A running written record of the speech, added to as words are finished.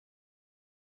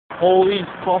Holy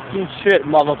fucking shit,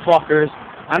 motherfuckers.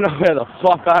 I know where the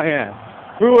fuck I am.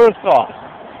 Who would have thought?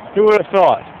 Who would have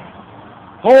thought?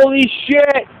 Holy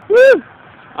shit! Woo!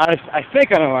 I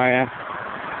think I know where I am.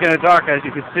 It's getting dark, as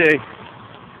you can see.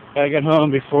 Gotta get home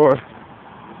before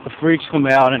the freaks come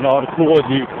out and all the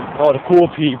cool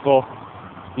people.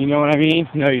 You know what I mean?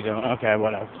 No, you don't. Okay,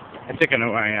 whatever. I think I know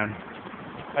where I am.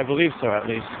 I believe so, at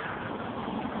least.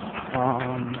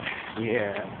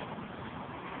 Yeah.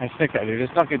 I think I do. There's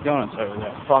Dunkin' Donuts over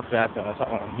there. Fuck that, though. That's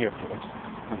not what I'm here for.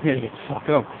 I'm here to get the fuck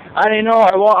home. I didn't know.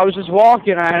 I was just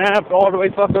walking. I ended up all the way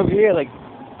fuck over here. Like,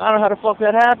 I don't know how the fuck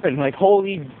that happened. Like,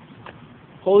 holy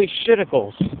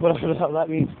shiticles. Whatever the hell that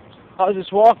means. I was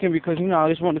just walking because, you know, I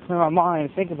just wanted to clear my mind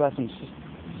and think about some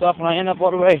stuff, and I end up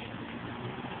all the way.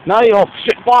 Now you all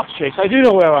shit box chase. I do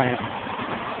know where I am.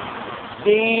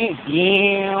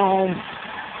 Damn.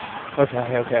 Okay.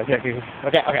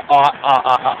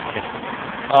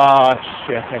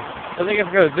 Shit. I think if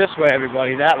it goes this way,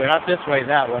 everybody, that way, not this way,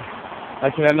 that way, I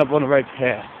can end up on the right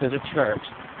path. There's a church.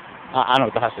 I don't know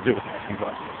what that has to do with anything,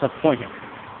 but it's not the point here.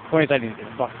 The point is I need to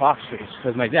get fuck box chase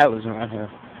because my dad lives around here.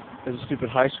 There's a stupid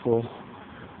high school.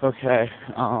 Okay,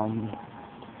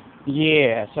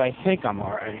 yeah, so I think I'm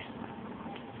alright.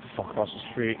 Fuck across the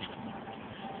street.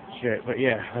 Shit, but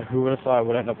yeah, who would have thought I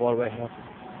would end up all the way here?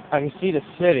 I can see the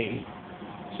city.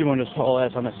 See one of those tall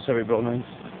ass unnecessary buildings.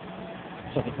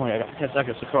 That's not the point. I got 10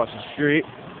 seconds to cross the street.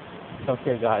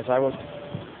 Okay, guys, I will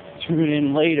tune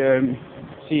in later and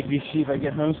see if I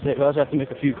get home safe. I also have to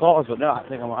make a few calls, but no, I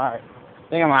think I'm alright.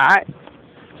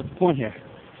 That's the point here.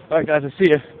 Alright, guys, I'll see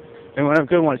you. And when I'm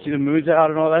good, want to see the moon's out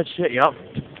and all that shit. Yup.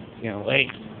 It's getting late.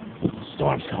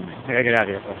 Storm's coming. I gotta get out of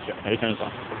here. Oh, shit. How do you turn this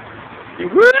on? You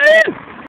good?